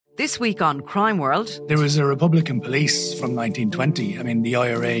This week on Crime World. There was a Republican police from 1920. I mean, the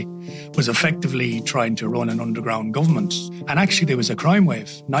IRA was effectively trying to run an underground government. And actually, there was a crime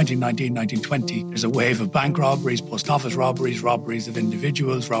wave. 1919, 1920. There's a wave of bank robberies, post office robberies, robberies of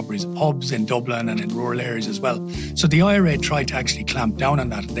individuals, robberies of pubs in Dublin and in rural areas as well. So the IRA tried to actually clamp down on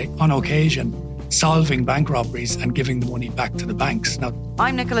that. They, on occasion, solving bank robberies and giving the money back to the banks. Now,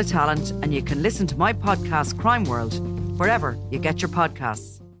 I'm Nicola Tallant, and you can listen to my podcast, Crime World, wherever you get your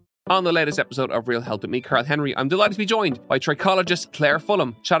podcasts. On the latest episode of Real Health with me, Carl Henry, I'm delighted to be joined by trichologist Claire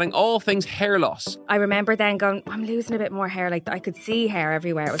Fulham, chatting all things hair loss. I remember then going, I'm losing a bit more hair. Like, I could see hair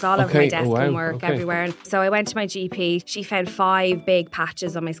everywhere. It was all over my desk and work everywhere. And so I went to my GP. She found 5 big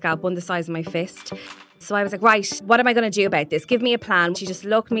patches on my scalp, one the size of my fist. So I was like, right, what am I going to do about this? Give me a plan. She just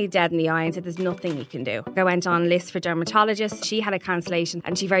looked me dead in the eye and said, there's nothing we can do. I went on a list for dermatologists. She had a cancellation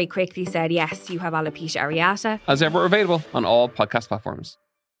and she very quickly said, yes, you have alopecia areata. As ever, available on all podcast platforms.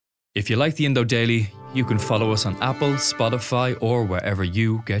 If you like the Indo Daily, you can follow us on Apple, Spotify, or wherever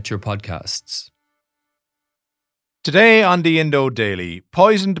you get your podcasts. Today on the Indo Daily,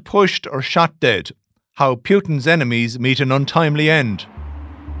 poisoned, pushed or shot dead. How Putin's enemies meet an untimely end.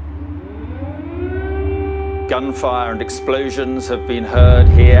 Gunfire and explosions have been heard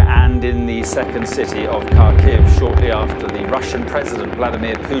here and in the second city of Kharkiv shortly after the Russian President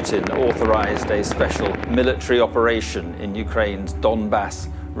Vladimir Putin authorized a special military operation in Ukraine's Donbass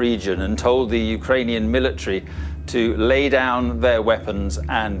region and told the Ukrainian military to lay down their weapons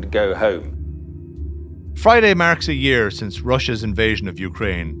and go home. Friday marks a year since Russia's invasion of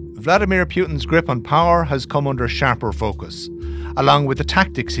Ukraine. Vladimir Putin's grip on power has come under sharper focus, along with the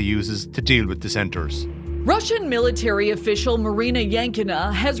tactics he uses to deal with dissenters. Russian military official Marina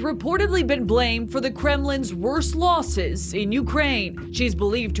Yankina has reportedly been blamed for the Kremlin's worst losses in Ukraine. She's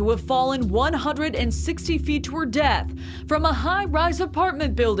believed to have fallen 160 feet to her death from a high-rise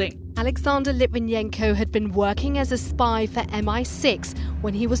apartment building. Alexander Litvinenko had been working as a spy for MI6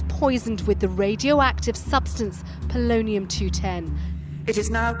 when he was poisoned with the radioactive substance polonium-210. It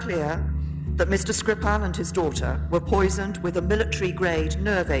is now clear that Mr. Skripal and his daughter were poisoned with a military-grade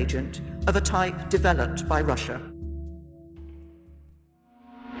nerve agent of a type developed by Russia.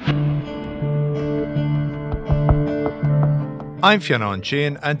 I'm Fionn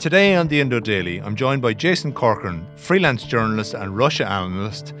Sheehan, and today on the Indo Daily, I'm joined by Jason Corcoran, freelance journalist and Russia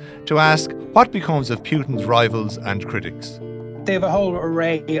analyst, to ask what becomes of Putin's rivals and critics. They have a whole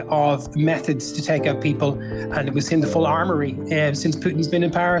array of methods to take out people, and it was in the full armoury since Putin's been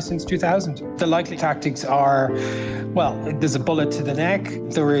in power since 2000. The likely tactics are, well, there's a bullet to the neck,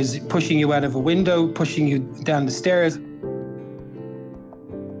 there is pushing you out of a window, pushing you down the stairs.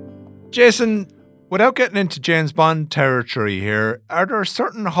 Jason, without getting into James Bond territory here, are there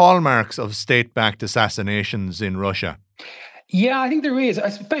certain hallmarks of state-backed assassinations in Russia? Yeah, I think there is,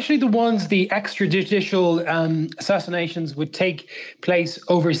 especially the ones, the extrajudicial assassinations would take place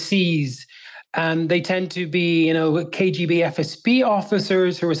overseas. And they tend to be, KGB FSB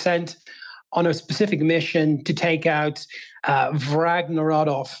officers who are sent on a specific mission to take out Vrag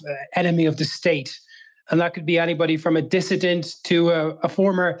Narodov, enemy of the state. And that could be anybody from a dissident to a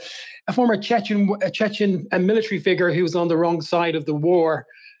former Chechen military figure who was on the wrong side of the war.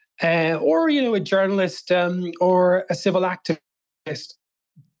 Or a journalist or a civil activist.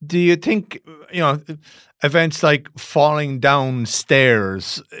 Do you think, events like falling down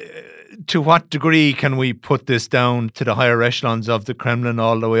stairs, to what degree can we put this down to the higher echelons of the Kremlin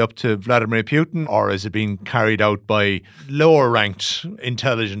all the way up to Vladimir Putin? Or is it being carried out by lower ranked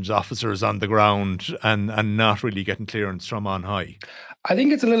intelligence officers on the ground and not really getting clearance from on high? I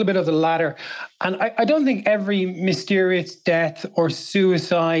think it's a little bit of the latter. And I don't think every mysterious death or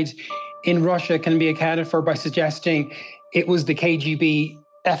suicide in Russia can be accounted for by suggesting it was the KGB,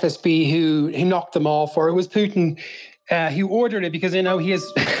 FSB who knocked them off, or it was Putin who ordered it, because, he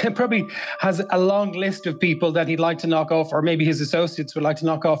has probably has a long list of people that he'd like to knock off, or maybe his associates would like to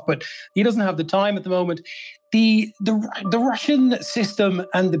knock off, but he doesn't have the time at the moment. The Russian system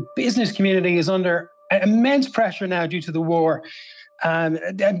and the business community is under immense pressure now due to the war.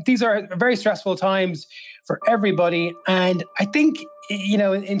 These are very stressful times for everybody. And I think,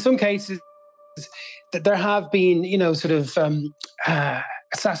 in some cases that there have been,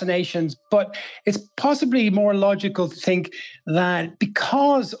 assassinations, but it's possibly more logical to think that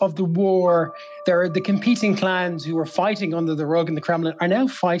because of the war, there are the competing clans who were fighting under the rug in the Kremlin are now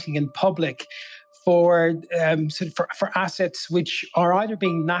fighting in public for assets which are either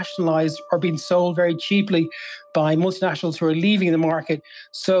being nationalized or being sold very cheaply by multinationals who are leaving the market.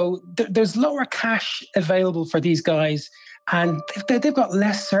 So there's lower cash available for these guys, and they've got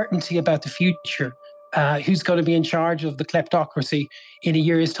less certainty about the future. who's going to be in charge of the kleptocracy in a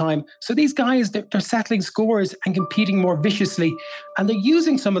year's time. So these guys, they're settling scores and competing more viciously, and they're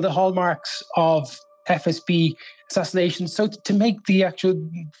using some of the hallmarks of FSB assassination so to make the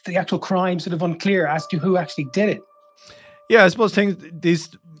actual crime sort of unclear as to who actually did it. Yeah, I suppose these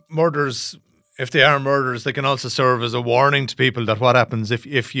murders, if they are murders, they can also serve as a warning to people that what happens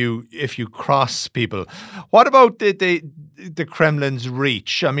if you cross people. What about the Kremlin's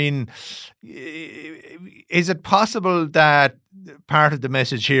reach? I mean, is it possible that part of the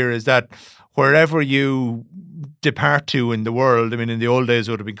message here is that wherever you depart to in the world, I mean, in the old days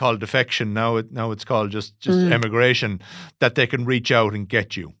it would have been called defection, now it's called just emigration, that they can reach out and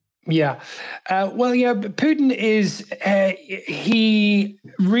get you? Yeah. Putin is, he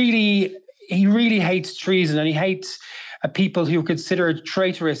really hates treason, and he hates people who are considered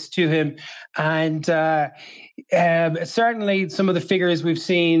traitorous to him. And certainly some of the figures we've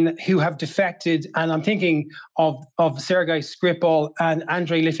seen who have defected, and I'm thinking of Sergei Skripal and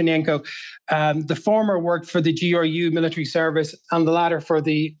Andrei Litvinenko. The former worked for the GRU military service and the latter for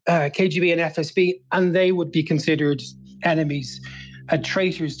the KGB and FSB, and they would be considered enemies,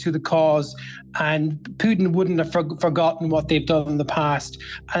 traitors to the cause, and Putin wouldn't have forgotten what they've done in the past.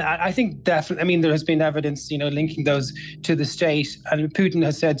 I think definitely, I mean, there has been evidence, linking those to the state, and Putin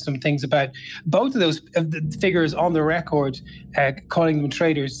has said some things about both of those figures on the record, calling them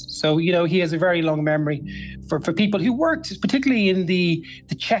traitors. So, he has a very long memory for people who worked, particularly in the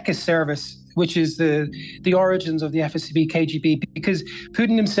Cheka service, which is the origins of the FSB KGB, because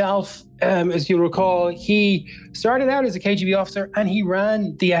Putin himself, as you'll recall, he started out as a KGB officer and he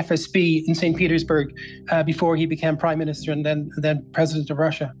ran the FSB in St. Petersburg before he became prime minister and then president of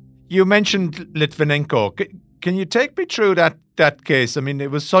Russia. You mentioned Litvinenko. Can you take me through that case? I mean,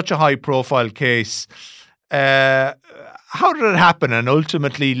 it was such a high-profile case. How did it happen? And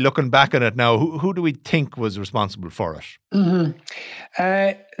ultimately, looking back on it now, who do we think was responsible for it? Mm-hmm.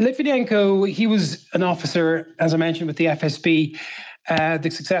 Litvinenko, he was an officer, as I mentioned, with the FSB, the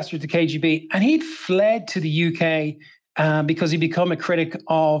successor to the KGB, and he'd fled to the UK because he'd become a critic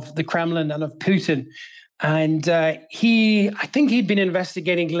of the Kremlin and of Putin. And I think he'd been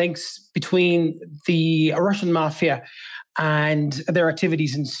investigating links between the Russian mafia and their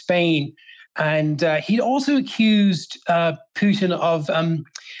activities in Spain. And he'd also accused Putin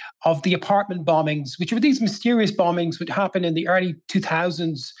of the apartment bombings, which were these mysterious bombings which happened in the early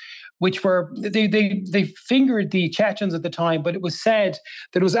 2000s, which were, they fingered the Chechens at the time, but it was said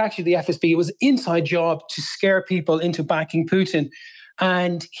that it was actually the FSB. It was an inside job to scare people into backing Putin.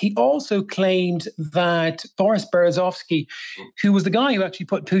 And he also claimed that Boris Berezovsky, who was the guy who actually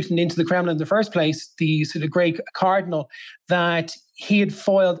put Putin into the Kremlin in the first place, the sort of great cardinal, that he had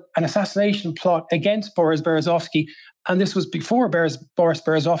foiled an assassination plot against Boris Berezovsky. And this was before Boris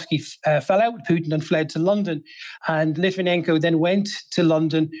Berezovsky fell out with Putin and fled to London. And Litvinenko then went to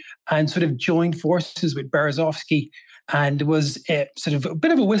London and sort of joined forces with Berezovsky and was sort of a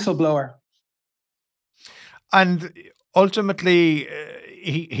bit of a whistleblower. And ultimately,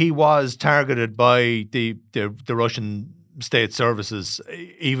 he was targeted by the Russian state services,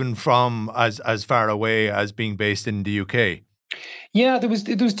 even from as far away as being based in the UK. Yeah, there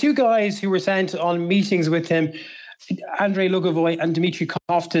was two guys who were sent on meetings with him, Andrei Lugovoy and Dmitry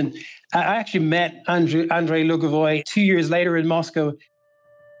Koftin. I actually met Andrei Lugovoy 2 years later in Moscow.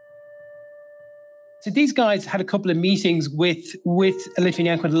 So these guys had a couple of meetings with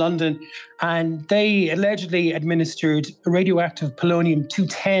Litvinenko in London, and they allegedly administered radioactive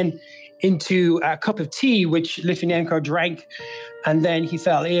polonium-210 into a cup of tea, which Litvinenko drank, and then he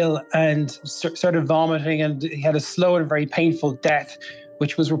fell ill and started vomiting, and he had a slow and very painful death,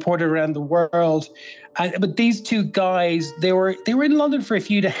 which was reported around the world. But these two guys, they were in London for a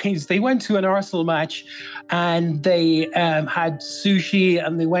few days. They went to an Arsenal match, and they had sushi,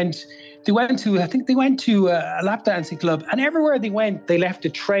 and they went to a lap dancing club, and everywhere they went, they left a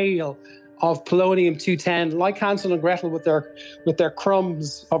trail of polonium-210, like Hansel and Gretel with their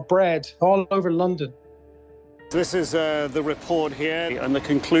crumbs of bread all over London. This is the report here, and the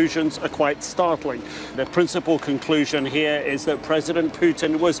conclusions are quite startling. The principal conclusion here is that President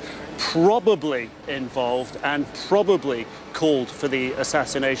Putin was probably involved and probably called for the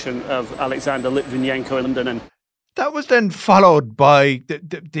assassination of Alexander Litvinenko in London. And that was then followed by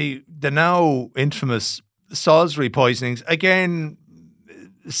the now infamous Salisbury poisonings. Again,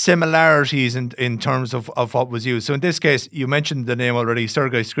 similarities in terms of what was used. So in this case, you mentioned the name already,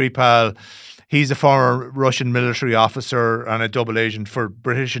 Sergei Skripal. He's a former Russian military officer and a double agent for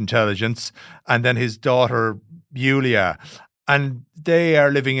British intelligence. And then his daughter, Yulia. And they are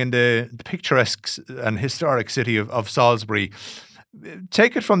living in the picturesque and historic city of Salisbury.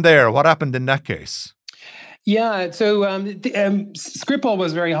 Take it from there. What happened in that case? Yeah, so Skripal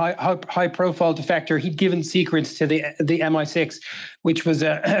was a very high-profile defector. He'd given secrets to the MI6, which was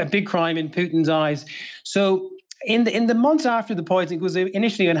a big crime in Putin's eyes. So in the months after the poisoning, it was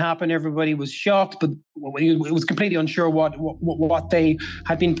initially going to happen, everybody was shocked, but it was completely unsure what they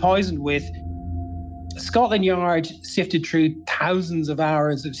had been poisoned with. Scotland Yard sifted through thousands of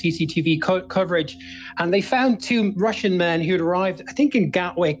hours of CCTV coverage, and they found two Russian men who had arrived, I think, in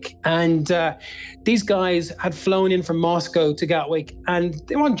Gatwick. And these guys had flown in from Moscow to Gatwick, and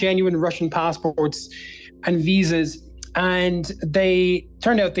they were on genuine Russian passports and visas. And they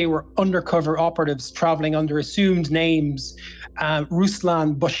turned out they were undercover operatives traveling under assumed names,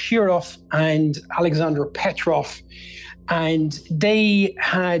 Ruslan Bashirov and Alexander Petrov. And they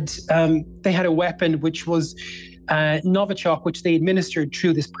had a weapon which was Novichok, which they administered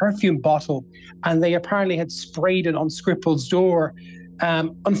through this perfume bottle, and they apparently had sprayed it on Skripal's door.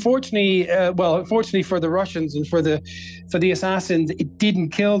 Unfortunately for the Russians and for the assassins, it didn't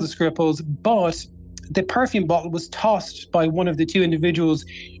kill the Skripals, but the perfume bottle was tossed by one of the two individuals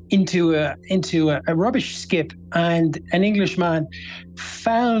into a rubbish skip, and an Englishman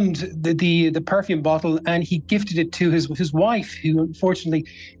found the perfume bottle, and he gifted it to his wife, who unfortunately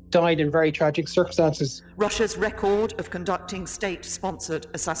died in very tragic circumstances. Russia's record of conducting state-sponsored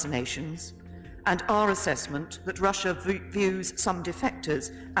assassinations, and our assessment that Russia views some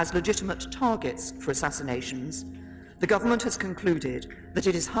defectors as legitimate targets for assassinations, the government has concluded that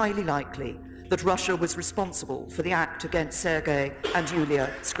it is highly likely that Russia was responsible for the act against Sergei and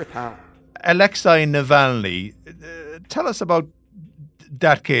Yulia Skripal. Alexei Navalny, tell us about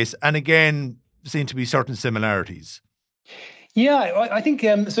that case, and again, seem to be certain similarities. Yeah, I think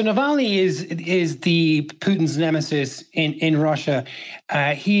so. Navalny is the Putin's nemesis in Russia.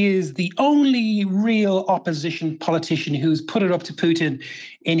 He is the only real opposition politician who's put it up to Putin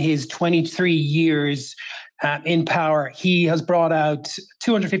in his 23 years in power. He has brought out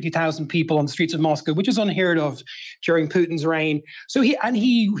 250,000 people on the streets of Moscow, which is unheard of during Putin's reign. So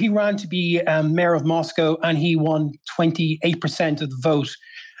he ran to be mayor of Moscow, and he won 28% of the vote.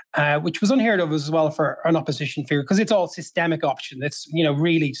 Which was unheard of as well for an opposition figure, because it's all systemic option. It's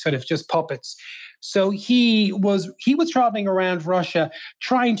really sort of just puppets. So he was traveling around Russia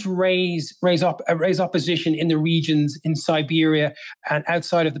trying to raise opposition in the regions in Siberia and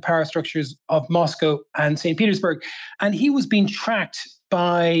outside of the power structures of Moscow and St. Petersburg, and he was being tracked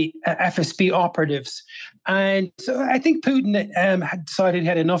by FSB operatives. And so I think Putin had decided he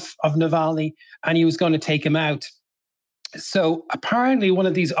had enough of Navalny, and he was going to take him out. So apparently one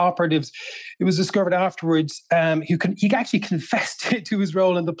of these operatives, it was discovered afterwards, he actually confessed to his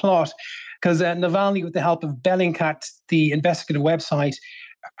role in the plot, because Navalny, with the help of Bellingcat, the investigative website,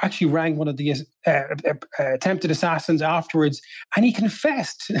 actually rang one of the attempted assassins afterwards, and he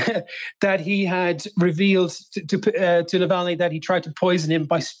confessed that he had revealed to Navalny that he tried to poison him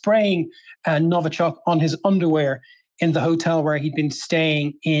by spraying Novichok on his underwear in the hotel where he'd been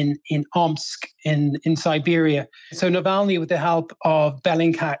staying in Omsk in Siberia. So Navalny, with the help of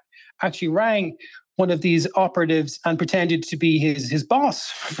Bellingcat, actually rang one of these operatives and pretended to be his boss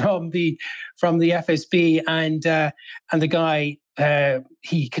from the FSB, and the guy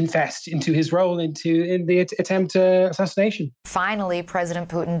he confessed into his role in the attempt assassination. Finally, President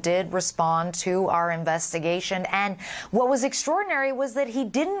Putin did respond to our investigation, and what was extraordinary was that he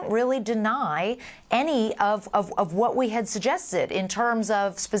didn't really deny any of what we had suggested in terms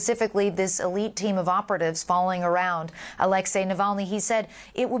of specifically this elite team of operatives following around Alexei Navalny. He said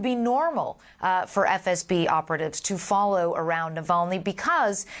it would be normal for FSB operatives to follow around Navalny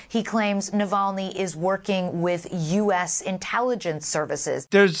because he claims Navalny is working with U.S. intelligence services.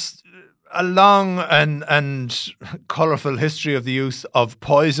 There's a long and colourful history of the use of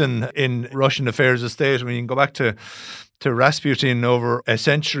poison in Russian affairs of state. I mean, you can go back to Rasputin over a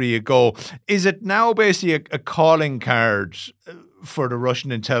century ago. Is it now basically a calling card for the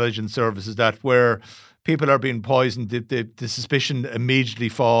Russian intelligence services that where people are being poisoned, the suspicion immediately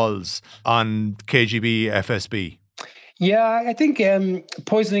falls on KGB, FSB? Yeah, I think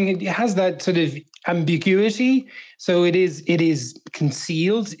poisoning has that sort of ambiguity. So it is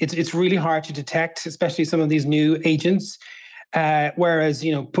concealed. It's really hard to detect, especially some of these new agents. Whereas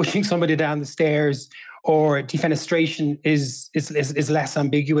pushing somebody down the stairs or defenestration is less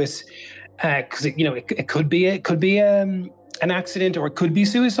ambiguous, because it could be an accident or it could be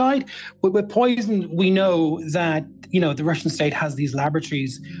suicide. But with poison, we know that the Russian state has these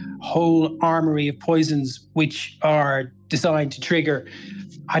laboratories, whole armory of poisons which are designed to trigger,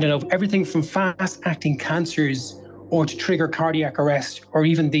 everything from fast-acting cancers or to trigger cardiac arrest, or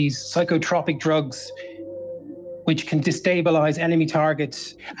even these psychotropic drugs. which can destabilize enemy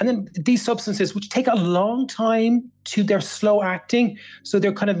targets. And then these substances, which take a long time they're slow acting, so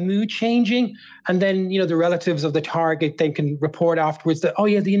they're kind of mood changing. And then, the relatives of the target then can report afterwards that, oh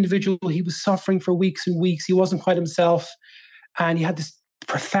yeah, the individual, he was suffering for weeks and weeks. He wasn't quite himself. And he had this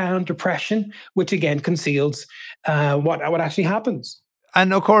profound depression, which again conceals what actually happens.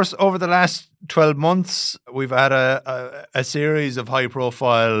 And of course, over the last 12 months, we've had a series of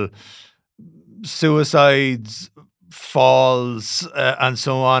high-profile suicides, falls, and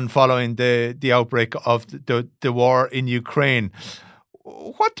so on, following the outbreak of the war in Ukraine.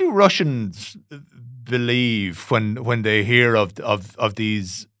 What do Russians believe when they hear of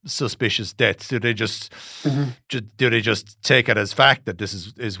these suspicious deaths? Do they just take it as fact that this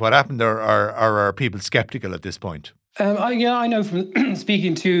is what happened, or are people skeptical at this point? I know from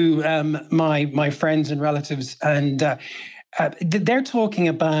speaking to my friends and relatives, and they're talking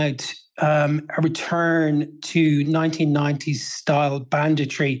about a return to 1990s style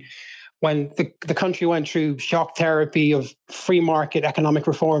banditry, when the country went through shock therapy of free market economic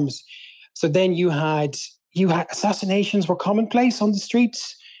reforms. So then you had assassinations were commonplace on the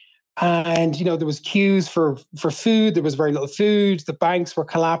streets, and there was queues for food. There was very little food. The banks were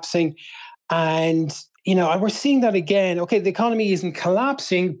collapsing, and we're seeing that again. Okay, the economy isn't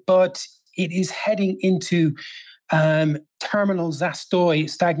collapsing, but it is heading into terminal zastoi,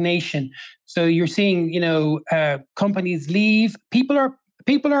 stagnation. So you're seeing, companies leave. People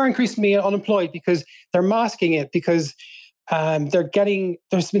are increasingly unemployed because they're masking it, because they're been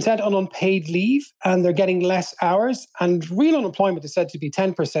sent on unpaid leave, and they're getting less hours. And real unemployment is said to be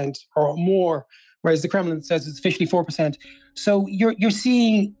 10% or more, whereas the Kremlin says it's officially 4%. So you're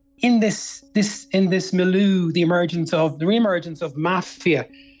seeing in this milieu the reemergence of mafia.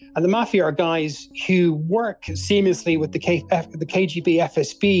 And the mafia are guys who work seamlessly with the KGB,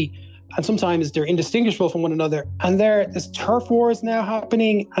 FSB, and sometimes they're indistinguishable from one another. And there's turf wars now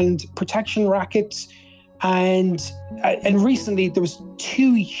happening, and protection rackets. And recently there was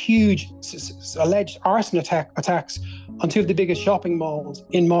 2 huge alleged arson attacks on 2 of the biggest shopping malls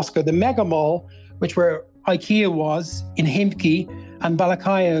in Moscow: the Mega Mall, which where IKEA was, in Khimki, and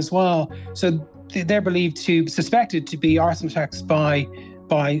Balakaya as well. So they're suspected to be arson attacks by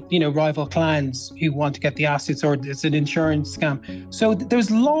rival clans who want to get the assets, or it's an insurance scam. So there's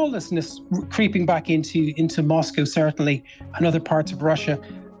lawlessness creeping back into Moscow, certainly, and other parts of Russia.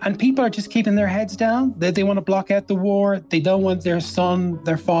 And people are just keeping their heads down. They want to block out the war. They don't want their son,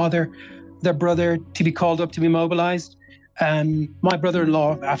 their father, their brother to be called up to be mobilized. My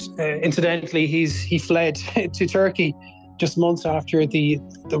brother-in-law, incidentally, he fled to Turkey just months after the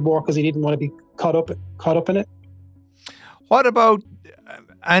war, because he didn't want to be caught up in it. What about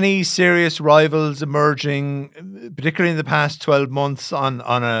any serious rivals emerging, particularly in the past 12 months, on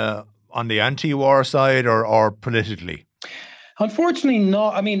the anti-war side or politically? Unfortunately,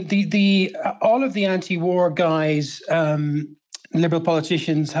 not. I mean, the all of the anti-war guys, liberal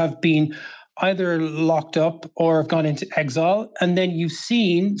politicians, have been either locked up or have gone into exile. And then you've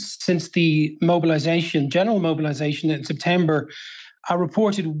seen, since the general mobilization in September, a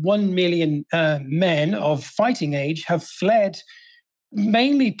reported 1 million men of fighting age have fled,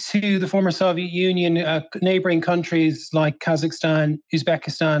 mainly to the former Soviet Union, neighboring countries like Kazakhstan,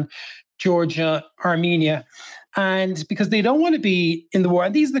 Uzbekistan, Georgia, Armenia. And because they don't want to be in the war.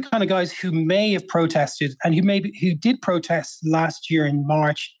 And these are the kind of guys who may have protested, and who did protest last year in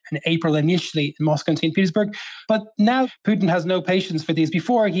March and April initially in Moscow and St. Petersburg. But now Putin has no patience for these.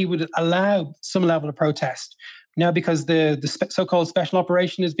 Before, he would allow some level of protest. Now, because the so-called special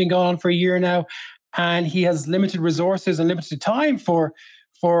operation has been going on for a year now, and he has limited resources and limited time for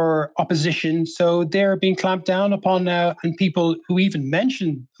opposition, so they're being clamped down upon now, and people who even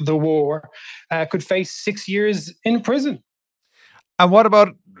mention the war could face 6 years in prison. And what about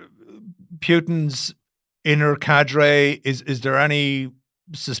Putin's inner cadre? Is there any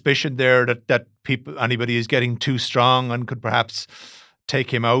suspicion there that anybody is getting too strong and could perhaps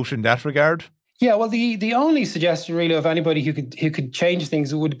take him out in that regard? Yeah, well, the only suggestion really of anybody who could change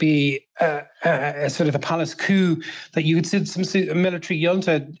things would be a sort of a palace coup, that you could see some military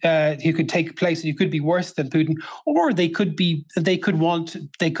junta who could take place, and you could be worse than Putin, or they could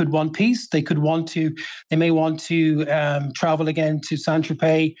want peace. They may want to travel again to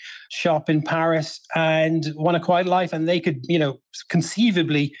Saint-Tropez, shop in Paris, and want a quiet life, and they could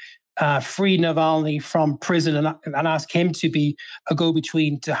conceivably free Navalny from prison and ask him to be a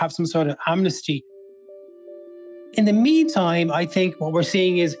go-between, to have some sort of amnesty. In the meantime, I think what we're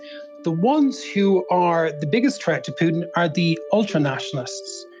seeing is the ones who are the biggest threat to Putin are the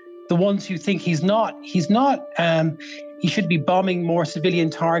ultra-nationalists, the ones who think he's not He should be bombing more civilian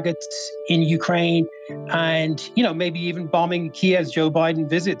targets in Ukraine and, maybe even bombing Kiev as Joe Biden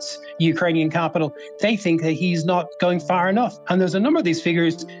visits the Ukrainian capital. They think that he's not going far enough. And there's a number of these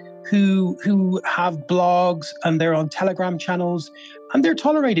figures who have blogs and they're on Telegram channels, and they're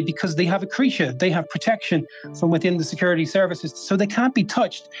tolerated because they have accretion, they have protection from within the security services, so they can't be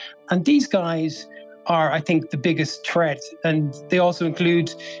touched. And these guys are, I think, the biggest threat. And they also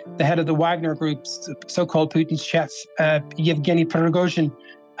include the head of the Wagner Group, so-called Putin's chef, Yevgeny Prigozhin,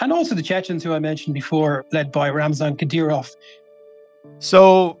 and also the Chechens, who I mentioned before, led by Ramzan Kadyrov.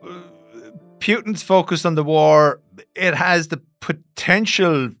 So Putin's focused on the war. It has the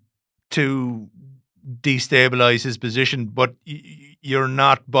potential to destabilize his position, but you're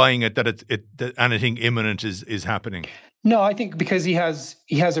not buying it that anything imminent is happening. No, I think because he has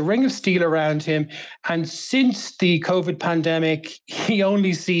a ring of steel around him, and since the COVID pandemic, he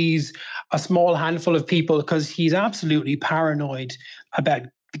only sees a small handful of people because he's absolutely paranoid about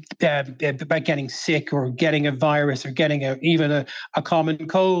getting sick or getting a virus or getting even a common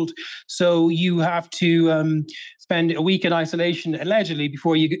cold. So you have to spend a week in isolation allegedly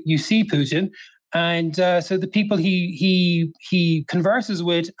before you see Putin. And so the people he converses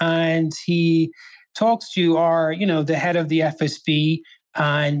with and he talks to are, the head of the FSB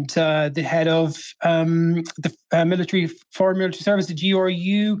and the head of the Foreign Military Service, the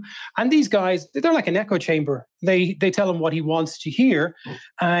GRU. And these guys, they're like an echo chamber. They tell him what he wants to hear,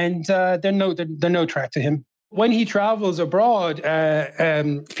 and they're no threat to him. When he travels abroad,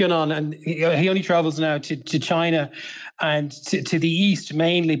 Fionn, and he only travels now to China and to the East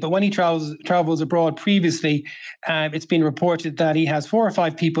mainly, but when he travels abroad previously, it's been reported that he has 4 or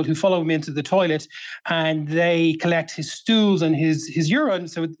 5 people who follow him into the toilet and they collect his stools and his urine,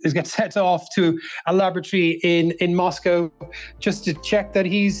 so it gets sent off to a laboratory in Moscow just to check that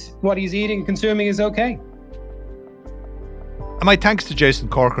what he's eating and consuming is okay. And my thanks to Jason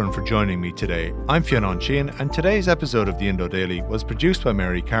Corcoran for joining me today. I'm Fionn Sheehan, and today's episode of the Indo Daily was produced by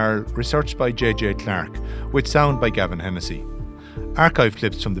Mary Carroll, researched by JJ Clark, with sound by Gavin Hennessy. Archive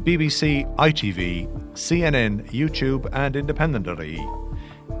clips from the BBC, ITV, CNN, YouTube and independent.ie.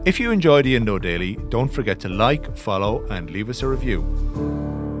 If you enjoy the Indo Daily, don't forget to like, follow and leave us a review.